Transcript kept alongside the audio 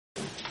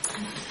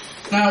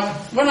Now,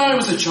 when I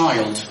was a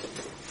child,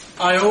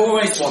 I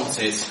always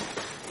wanted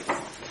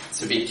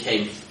to be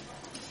king.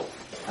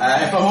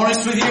 If I'm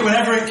honest with you,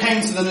 whenever it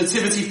came to the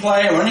nativity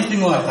play or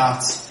anything like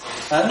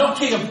that, not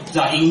king of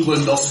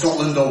England or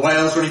Scotland or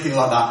Wales or anything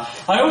like that,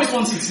 I always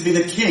wanted to be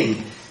the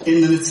king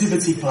in the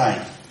nativity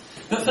play.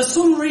 But for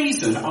some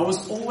reason, I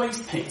was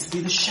always picked to be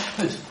the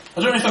shepherd.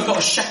 I don't know if I've got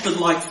a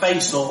shepherd-like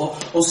face or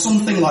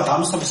something like that. I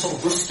must have a sort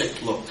of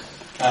rustic look,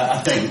 I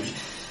think.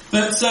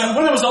 But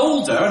when I was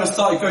older and I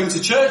started going to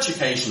church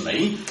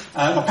occasionally,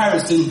 my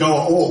parents didn't go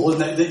at all,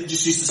 and they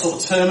just used to sort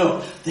of turn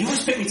up. They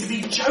always picked me to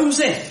be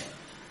Joseph.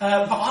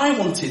 But I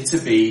wanted to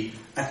be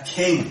a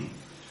king.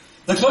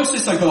 The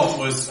closest I got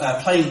was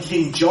playing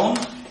King John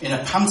in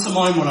a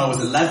pantomime when I was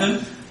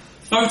 11.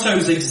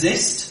 Photos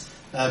exist,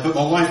 but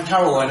my wife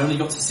Caroline only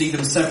got to see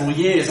them several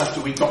years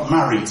after we got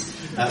married,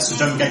 so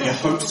don't get your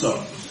hopes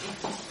up.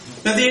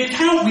 But the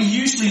account we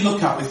usually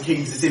look at with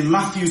kings is in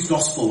Matthew's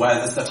Gospel, where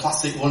there's the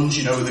classic ones,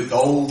 you know, the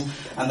gold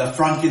and the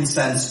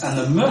frankincense and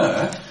the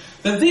myrrh.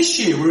 But this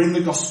year we're in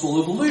the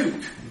Gospel of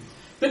Luke.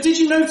 But did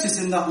you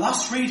notice in that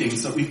last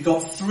readings that we've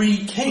got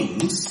 3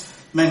 kings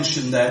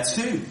mentioned there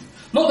too?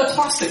 Not the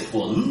classic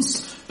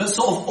ones, but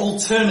sort of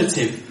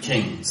alternative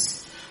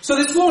kings. So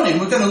this morning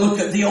we're going to look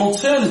at the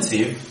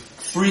alternative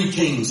 3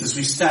 kings as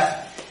we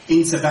step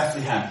into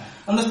Bethlehem.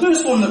 And the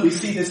first one that we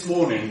see this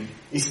morning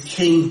is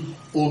King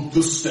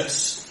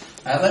Augustus.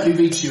 Let me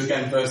read to you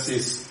again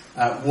verses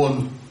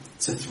 1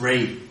 to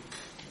 3.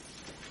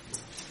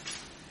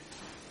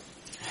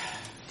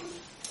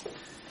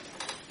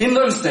 In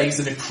those days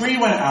a decree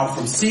went out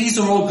from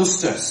Caesar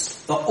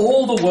Augustus that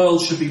all the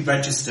world should be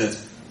registered.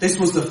 This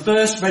was the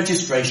first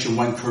registration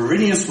when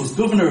Quirinius was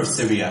governor of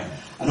Syria,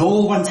 and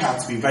all went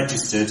out to be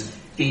registered,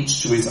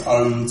 each to his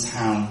own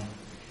town.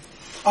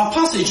 Our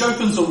passage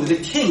opens up with the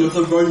king of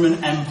the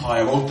Roman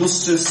Empire,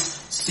 Augustus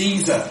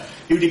Caesar,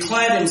 who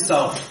declared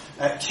himself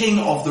king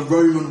of the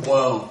Roman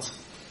world.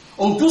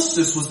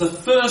 Augustus was the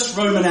first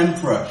Roman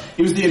emperor.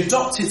 He was the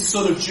adopted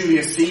son of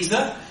Julius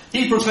Caesar.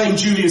 He proclaimed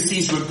Julius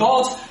Caesar a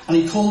god, and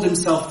he called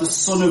himself the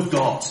Son of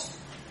God.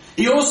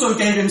 He also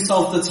gave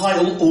himself the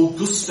title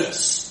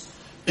Augustus,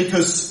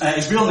 because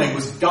his real name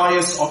was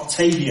Gaius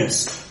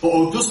Octavius, but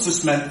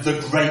Augustus meant the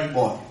Great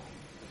One.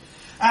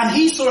 And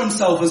he saw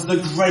himself as the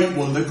Great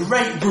One, the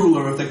great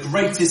ruler of the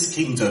greatest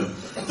kingdom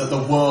that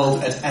the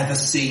world had ever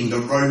seen, the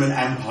Roman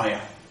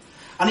Empire.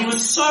 And he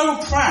was so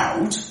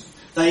proud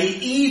that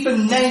he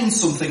even named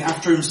something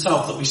after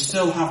himself that we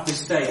still have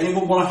this day.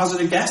 Anyone want to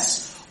hazard a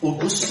guess?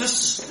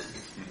 Augustus?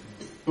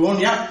 Go on,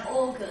 yeah?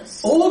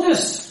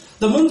 August.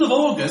 The month of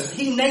August,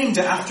 he named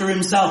it after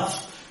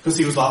himself. Because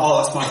he was like,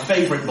 oh, that's my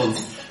favourite month.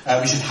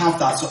 We should have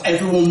that so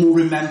everyone will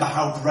remember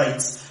how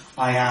great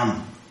I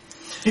am.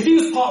 If he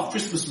was part of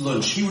Christmas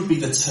lunch, he would be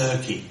the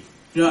turkey.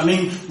 You know what I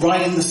mean?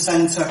 Right in the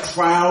centre,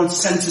 crowd,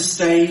 centre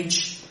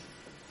stage.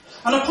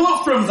 And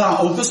apart from that,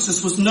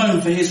 Augustus was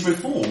known for his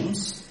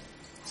reforms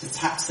to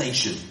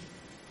taxation.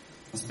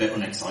 That's a bit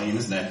unexciting,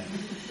 isn't it?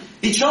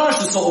 He charged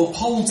a sort of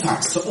poll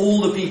tax to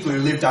all the people who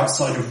lived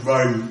outside of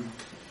Rome.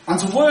 And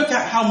to work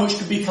out how much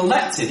could be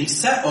collected, he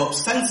set up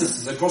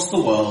censuses across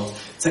the world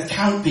to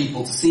count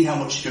people to see how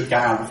much he could get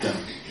out of them.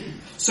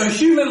 So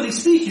humanly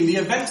speaking, the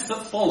events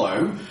that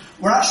follow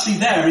were actually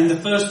there in the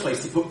first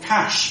place to put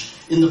cash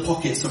in the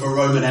pockets of a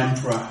Roman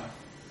emperor.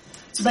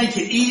 To make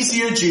it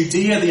easier,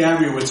 Judea, the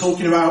area we're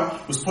talking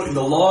about, was put in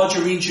the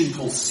larger region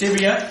called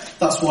Syria.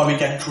 That's why we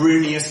get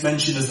Quirinius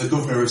mentioned as the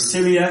governor of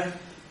Syria.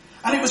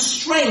 And it was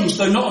strange,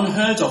 though not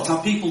unheard of, to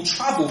have people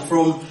travel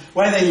from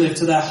where they lived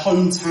to their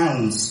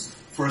hometowns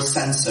for a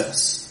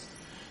census.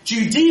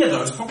 Judea,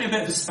 though, is probably a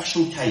bit of a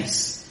special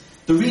case.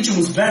 The region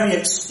was very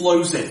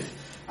explosive,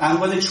 and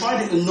when they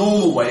tried it the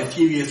normal way a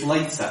few years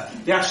later,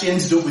 they actually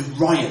ended up with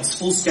riots,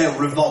 full-scale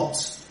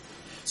revolt.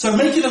 So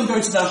making them go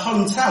to their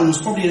hometown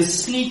was probably a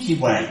sneaky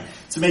way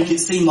to make it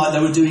seem like they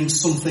were doing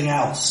something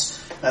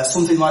else.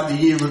 Something like the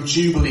year of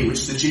Jubilee,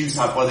 which the Jews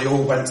had, where they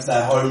all went to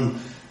their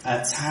home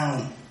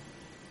town.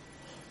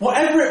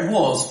 Whatever it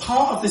was,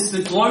 part of this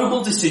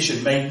global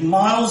decision made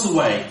miles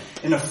away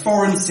in a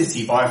foreign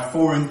city by a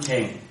foreign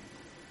king.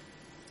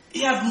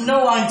 He had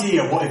no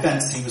idea what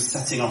events he was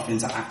setting off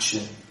into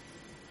action.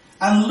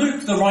 And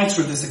Luke, the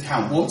writer of this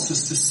account, wants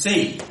us to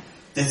see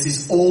this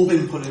has all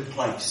been put in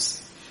place.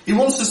 He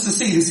wants us to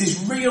see this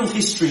is real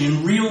history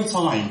in real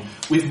time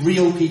with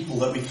real people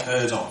that we've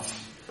heard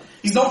of.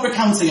 He's not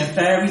recounting a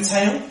fairy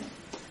tale.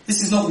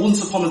 This is not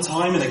once upon a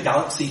time in a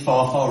galaxy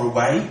far, far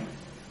away.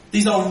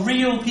 These are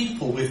real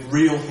people with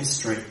real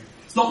history.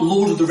 It's not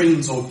Lord of the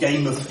Rings or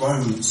Game of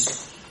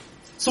Thrones.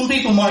 Some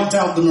people might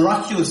doubt the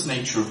miraculous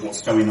nature of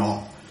what's going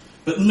on,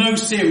 but no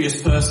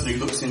serious person who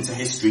looks into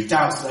history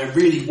doubts that there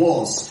really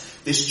was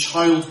this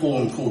child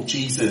born called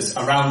Jesus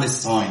around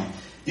this time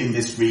in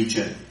this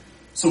region.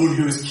 Someone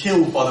who was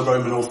killed by the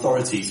Roman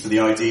authorities for the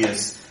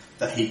ideas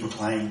that he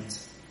proclaimed.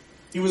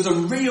 He was a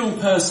real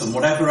person,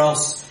 whatever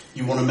else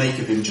you want to make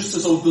of him, just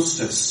as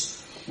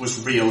Augustus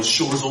was real, as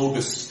sure as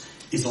August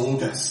is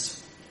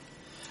August.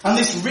 And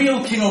this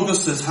real King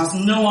Augustus has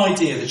no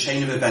idea the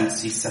chain of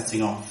events he's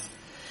setting off.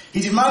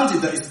 He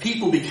demanded that his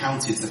people be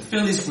counted to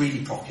fill his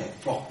greedy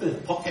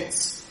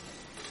pockets.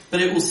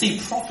 But it will see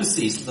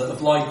prophecies that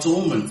have lied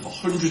dormant for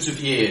hundreds of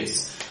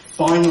years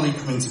finally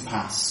coming to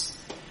pass.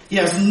 He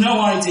has no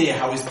idea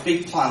how his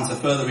big plan to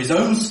further his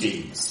own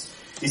schemes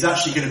is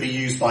actually going to be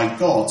used by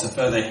God to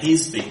further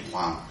his big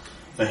plan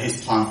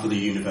for the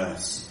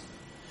universe.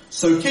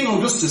 So King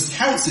Augustus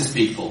counts his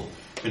people,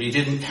 but he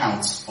didn't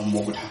count on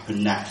what would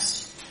happen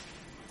next.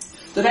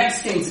 The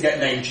next king to get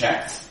name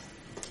checked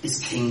is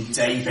King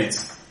David.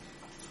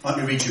 Let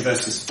me read you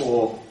verses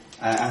 4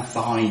 and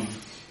 5.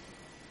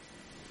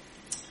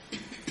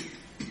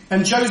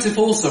 And Joseph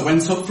also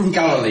went up from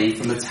Galilee,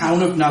 from the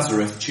town of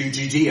Nazareth to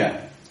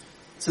Judea,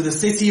 to the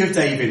city of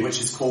David, which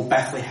is called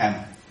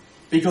Bethlehem,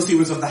 because he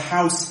was of the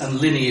house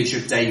and lineage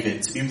of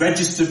David, to be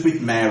registered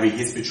with Mary,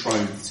 his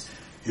betrothed,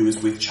 who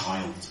was with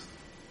child.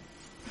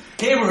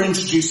 Here we're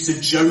introduced to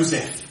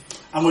Joseph,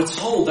 and we're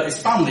told that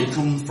his family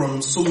come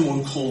from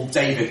someone called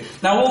David.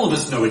 Now, all of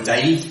us know a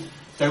Dave.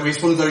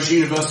 It's one of those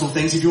universal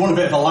things. If you want a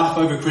bit of a laugh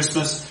over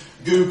Christmas,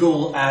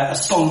 Google a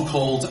song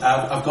called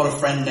I've Got a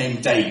Friend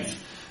Named Dave.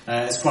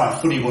 It's quite a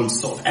funny one,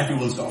 sort of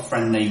everyone's got a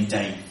friend named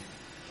Dave.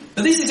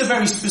 But this is a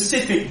very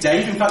specific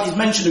Dave. In fact, he's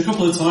mentioned a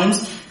couple of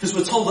times because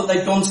we're told that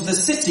they've gone to the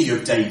city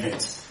of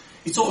David.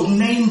 He's sort of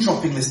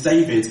name-dropping this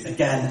David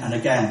again and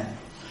again.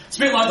 It's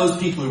a bit like those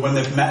people who, when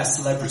they've met a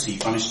celebrity,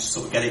 manage to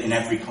sort of get it in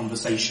every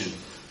conversation.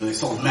 That they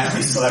sort of met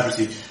this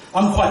celebrity.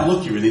 I'm quite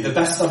lucky, really. The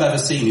best I've ever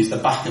seen is the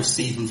back of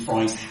Stephen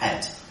Fry's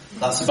head.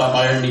 That's about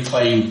my only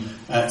claim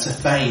to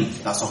fame.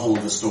 That's a whole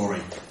other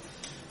story.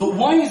 But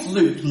why is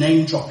Luke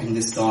name-dropping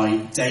this guy,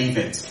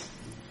 David?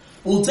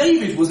 Well,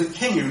 David was a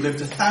king who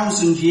lived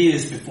 1,000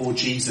 years before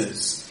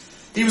Jesus.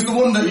 He was the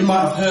one that you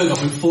might have heard of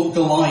who fought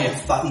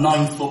Goliath, that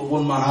 9-foot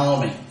one-man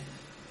army,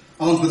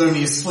 armed with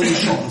only a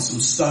slingshot and some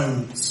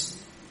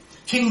stones.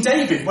 King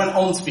David went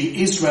on to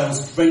be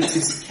Israel's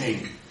greatest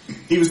king.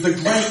 He was the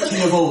great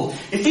king of all.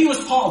 If he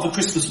was part of a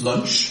Christmas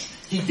lunch,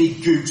 he'd be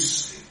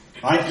Goose,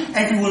 right?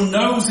 Everyone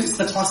knows it's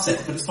the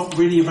classic, but it's not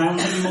really around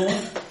anymore.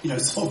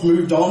 It's sort of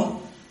moved on.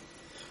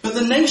 But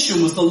the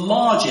nation was the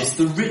largest,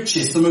 the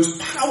richest, the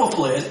most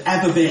powerful it had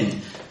ever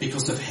been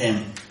because of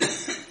him.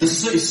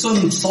 His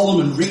son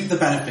Solomon reaped the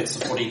benefits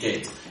of what he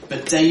did,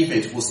 but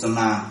David was the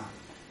man.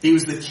 He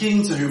was the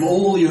king to whom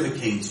all the other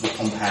kings were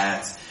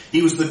compared.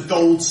 He was the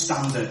gold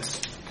standard.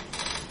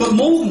 But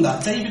more than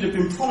that, David had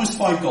been promised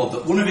by God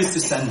that one of his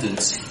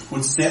descendants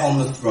would sit on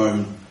the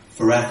throne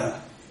forever.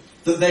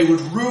 That they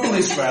would rule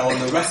Israel and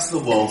the rest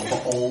of the world for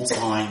all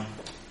time.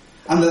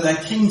 And that their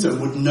kingdom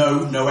would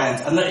know no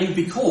end. And that he would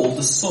be called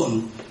the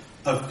Son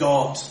of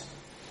God.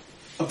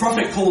 A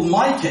prophet called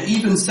Micah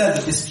even said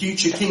that this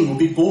future king will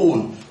be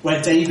born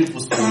where David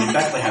was born in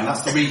Bethlehem.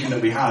 That's the reading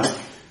that we had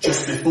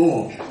just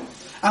before.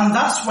 And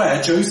that's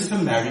where Joseph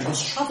and Mary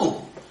must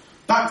travel.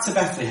 Back to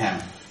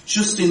Bethlehem,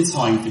 just in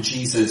time for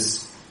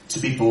Jesus to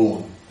be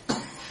born.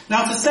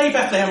 Now, to say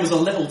Bethlehem was a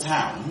little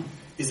town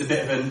is a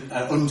bit of an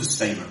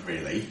understatement,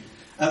 really.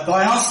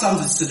 By our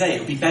standards today, it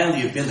would be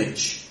barely a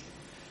village.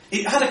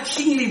 It had a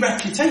kingly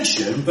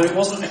reputation, but it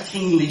wasn't a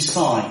kingly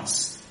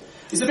size.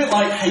 It's a bit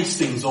like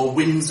Hastings or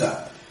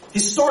Windsor.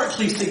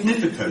 Historically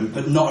significant,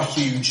 but not a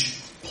huge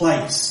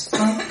place.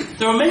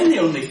 There are mainly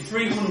only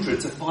 300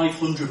 to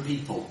 500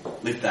 people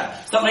live there.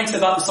 So that makes it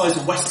about the size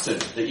of Weston,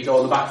 that you go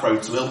on the back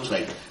road to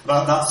Ilkley.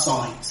 About that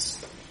size.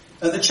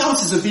 The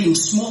chances of being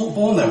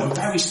born there were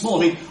very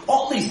small. I mean,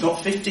 Otley's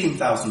got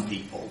 15,000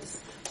 people.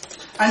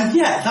 And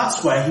yet,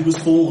 that's where he was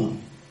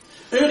born.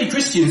 Early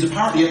Christians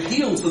apparently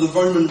appealed to the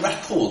Roman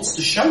records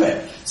to show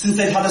it, since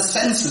they'd had a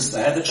census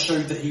there that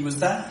showed that he was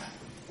there.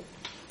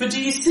 But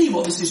do you see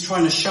what this is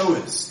trying to show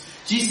us?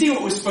 Do you see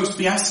what we're supposed to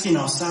be asking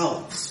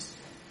ourselves?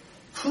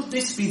 Could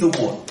this be the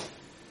one?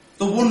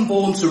 The one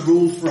born to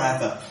rule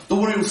forever. The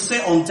one who will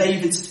sit on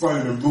David's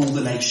throne and rule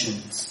the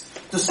nations.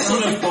 The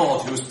Son of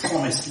God who was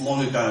promised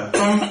long ago.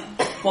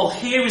 Well,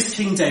 here is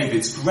King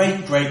David's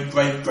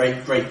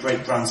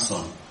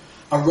great-great-great-great-great-great-grandson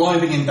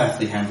arriving in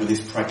Bethlehem with his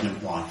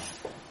pregnant wife.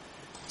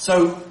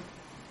 So,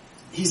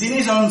 he's in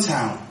his own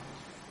town.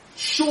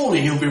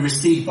 Surely he'll be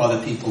received by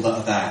the people that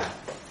are there.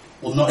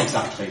 Well, not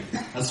exactly.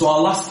 And so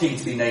our last king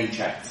to be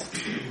name-checked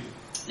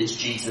is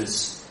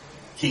Jesus.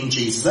 King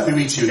Jesus. Let me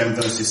read to you again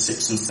verses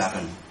 6 and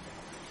 7.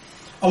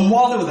 And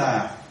while they were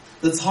there,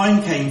 the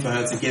time came for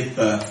her to give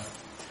birth.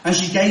 And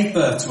she gave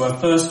birth to her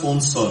firstborn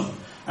son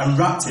and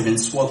wrapped him in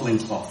swaddling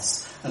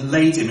cloths and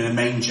laid him in a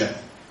manger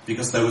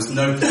because there was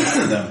no place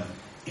for them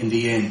in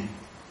the inn.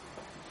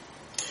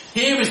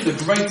 Here is the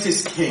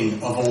greatest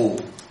king of all,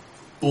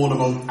 born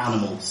among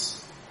animals.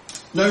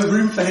 No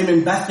room for him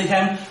in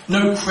Bethlehem,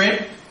 no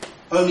crib,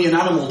 only an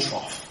animal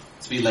trough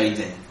to be laid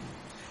in.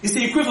 It's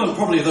the equivalent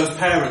probably of those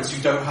parents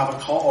who don't have a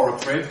cot or a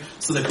crib,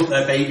 so they put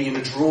their baby in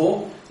a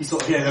drawer. You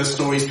sort of hear those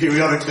stories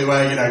periodically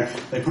where,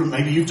 they put it,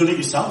 maybe you've done it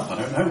yourself, I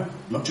don't know,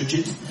 I'm not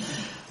judging.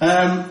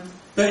 But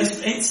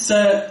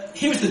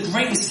here is the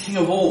greatest king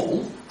of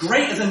all,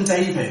 greater than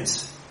David,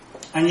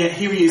 and yet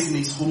here he is in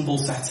these humble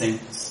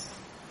settings.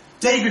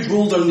 David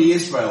ruled only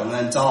Israel and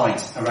then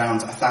died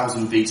around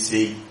 1000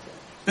 BC.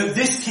 But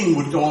this king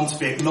would go on to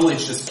be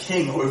acknowledged as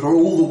king over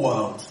all the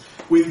world,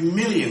 with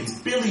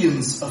millions,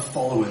 billions of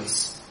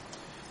followers.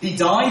 He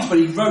died, but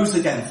he rose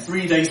again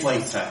 3 days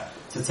later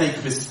to take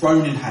up his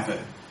throne in heaven,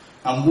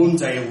 and one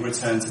day he will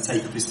return to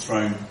take up his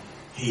throne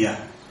here.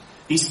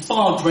 He's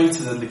far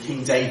greater than the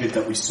King David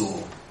that we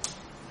saw.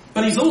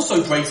 But he's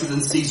also greater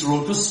than Caesar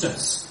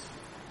Augustus.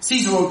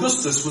 Caesar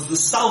Augustus was the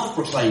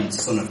self-proclaimed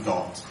Son of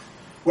God,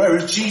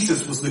 whereas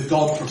Jesus was the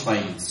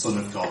God-proclaimed Son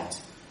of God.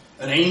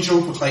 An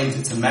angel proclaims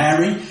it to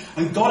Mary,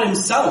 and God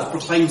himself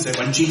proclaims it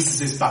when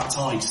Jesus is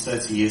baptized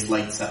 30 years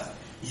later.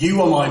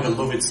 You are my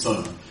beloved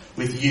Son.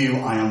 With you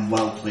I am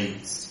well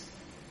pleased.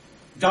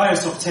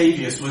 Gaius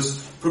Octavius was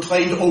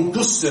proclaimed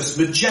Augustus,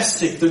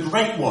 majestic, the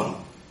great one.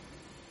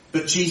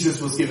 But Jesus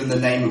was given the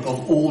name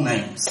above all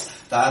names,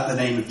 that at the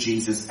name of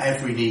Jesus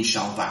every knee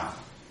shall bow.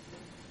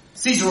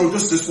 Caesar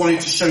Augustus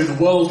wanted to show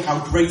the world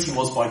how great he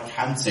was by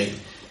counting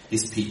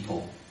his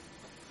people.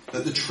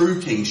 But the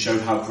true king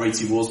showed how great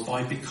he was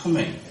by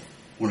becoming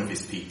one of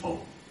his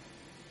people.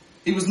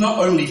 He was not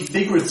only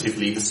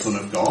figuratively the Son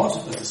of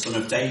God, but the Son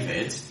of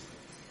David.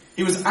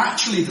 He was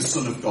actually the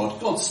Son of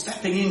God, God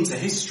stepping into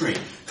history,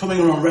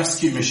 coming on a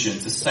rescue mission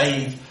to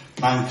save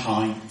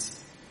mankind.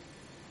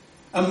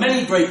 And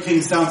many great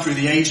kings down through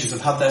the ages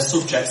have had their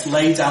subjects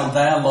lay down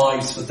their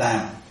lives for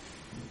them.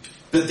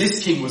 But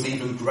this king was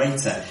even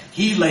greater.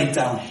 He laid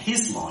down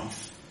his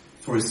life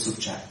for his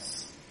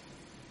subjects.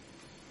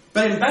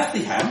 But in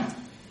Bethlehem,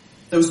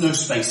 there was no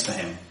space for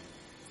him.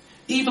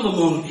 Even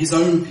among his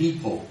own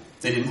people,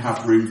 they didn't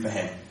have room for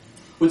him.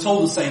 We're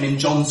told the same in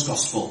John's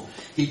Gospel.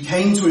 He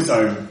came to his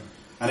own,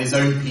 and his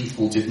own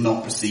people did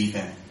not receive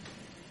him.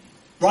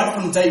 Right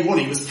from day one,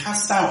 he was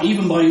cast out,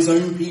 even by his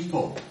own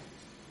people.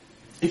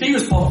 If he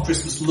was part of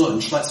Christmas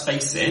lunch, let's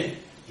face it,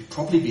 he'd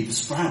probably be the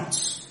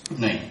Sprouts,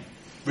 wouldn't he?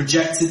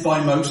 Rejected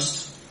by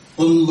most,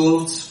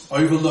 unloved,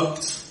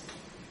 overlooked.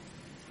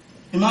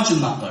 Imagine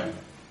that though.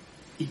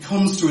 He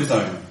comes to his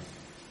own,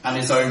 and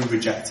his own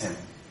reject him.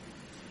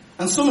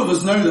 And some of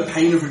us know the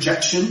pain of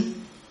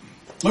rejection.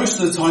 Most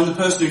of the time, the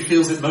person who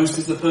feels it most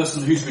is the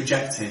person who's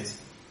rejected.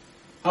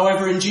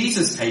 However, in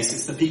Jesus' case,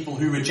 it's the people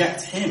who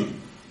reject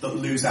him that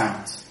lose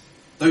out.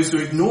 Those who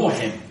ignore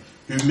him,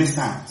 who miss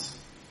out.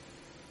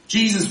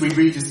 Jesus, we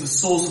read, is the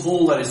source of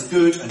all that is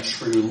good and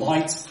true,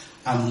 light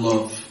and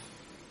love.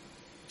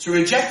 To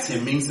reject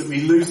him means that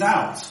we lose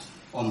out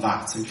on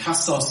that and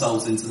cast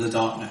ourselves into the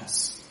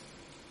darkness.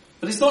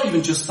 But it's not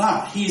even just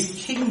that. He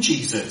is King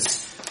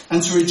Jesus.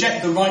 And to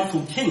reject the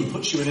rightful king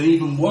puts you in an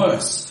even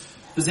worse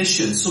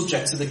position,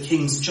 subject to the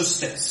king's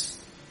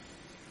justice.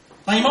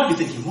 Now you might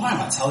be thinking, why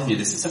am I telling you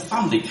this? It's a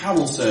family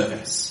carol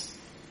service.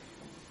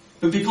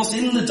 But because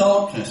in the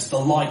darkness, the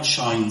light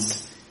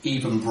shines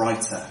even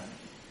brighter.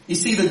 You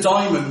see the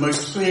diamond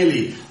most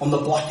clearly on the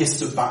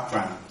blackest of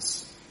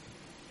backgrounds.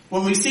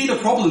 When we see the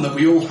problem that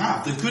we all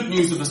have, the good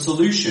news of a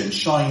solution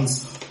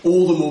shines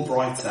all the more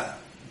brighter.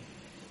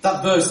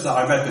 That verse that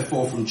I read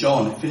before from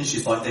John, it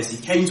finishes like this.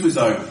 He came to his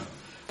own,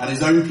 and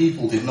his own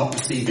people did not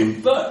receive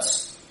him.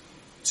 But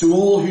to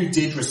all who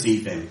did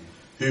receive him,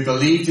 who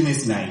believed in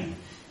his name,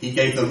 he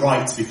gave the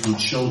right to become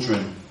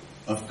children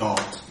of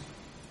God.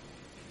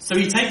 So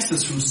he takes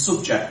us from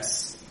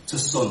subjects to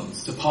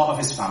sons, to part of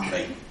his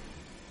family.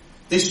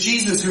 This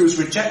Jesus who was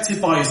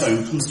rejected by his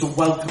own comes to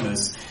welcome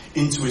us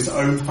into his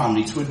own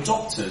family, to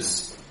adopt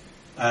us,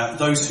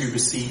 those who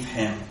receive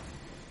him.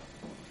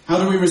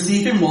 How do we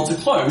receive him? Well, to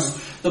close,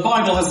 the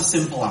Bible has a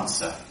simple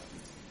answer.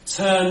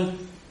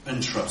 Turn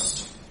and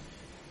trust.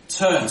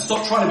 Turn.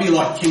 Stop trying to be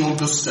like King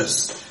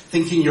Augustus,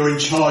 thinking you're in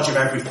charge of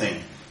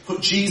everything.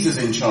 Put Jesus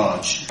in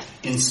charge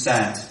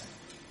instead.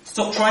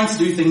 Stop trying to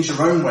do things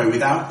your own way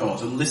without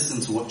God and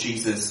listen to what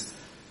Jesus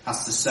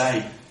has to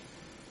say.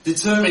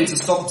 Determine to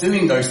stop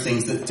doing those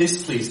things that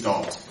displease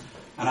God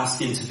and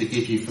ask him to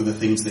forgive you for the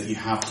things that you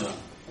have done.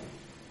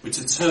 We're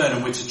to turn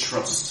and we're to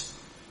trust.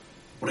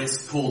 What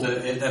it's called,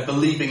 they're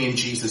believing in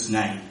Jesus'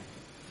 name.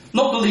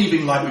 Not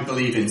believing like we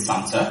believe in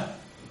Santa,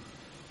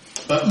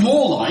 but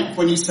more like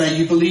when you say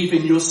you believe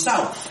in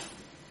yourself.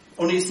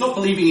 Only it's not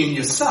believing in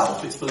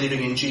yourself, it's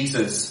believing in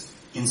Jesus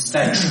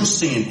instead,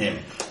 trusting in him,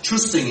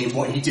 trusting in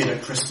what he did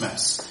at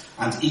Christmas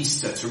and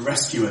Easter to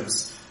rescue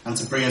us and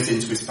to bring us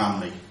into his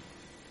family.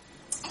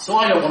 So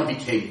I don't want to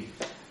be king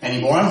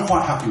anymore. I'm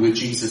quite happy with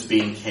Jesus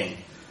being king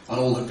and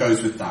all that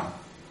goes with that.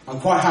 I'm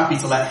quite happy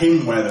to let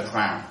him wear the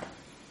crown.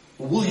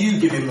 But will you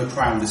give him the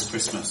crown this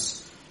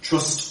Christmas?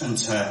 Trust and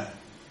turn.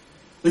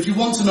 If you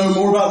want to know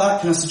more about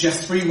that, can I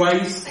suggest 3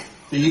 ways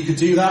that you could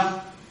do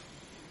that?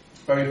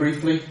 Very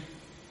briefly.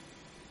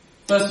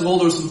 First of all,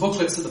 there are some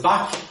booklets at the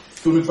back.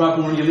 If you want to grab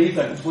one when you leave,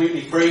 they're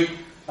completely free.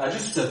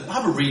 Just to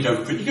have a read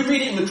over it. You can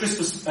read it in the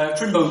Christmas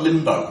Trimbo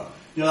limbo.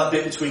 You know that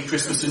bit between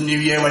Christmas and New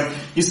Year when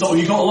you've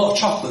got a lot of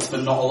chocolates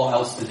but not a lot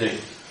else to do.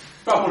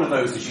 Grab one of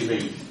those as you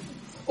leave.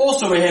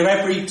 Also, we're here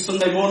every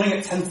Sunday morning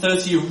at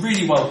 10:30. You're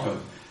really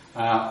welcome.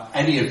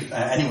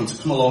 Anyone to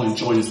come along and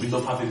join us. We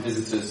love having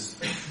visitors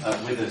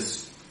with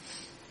us.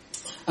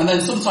 And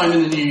then sometime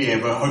in the new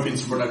year, we're hoping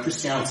to run a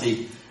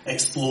Christianity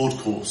Explored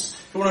course.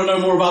 If you want to know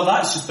more about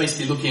that, it's just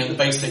basically looking at the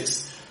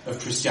basics of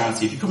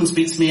Christianity. If you come and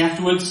speak to me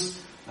afterwards,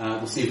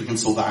 we'll see if we can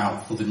sort that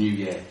out for the new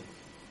year.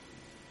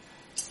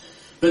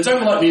 But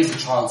don't be like me as a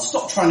child.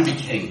 Stop trying to be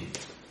king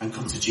and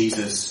come to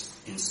Jesus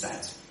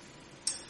instead.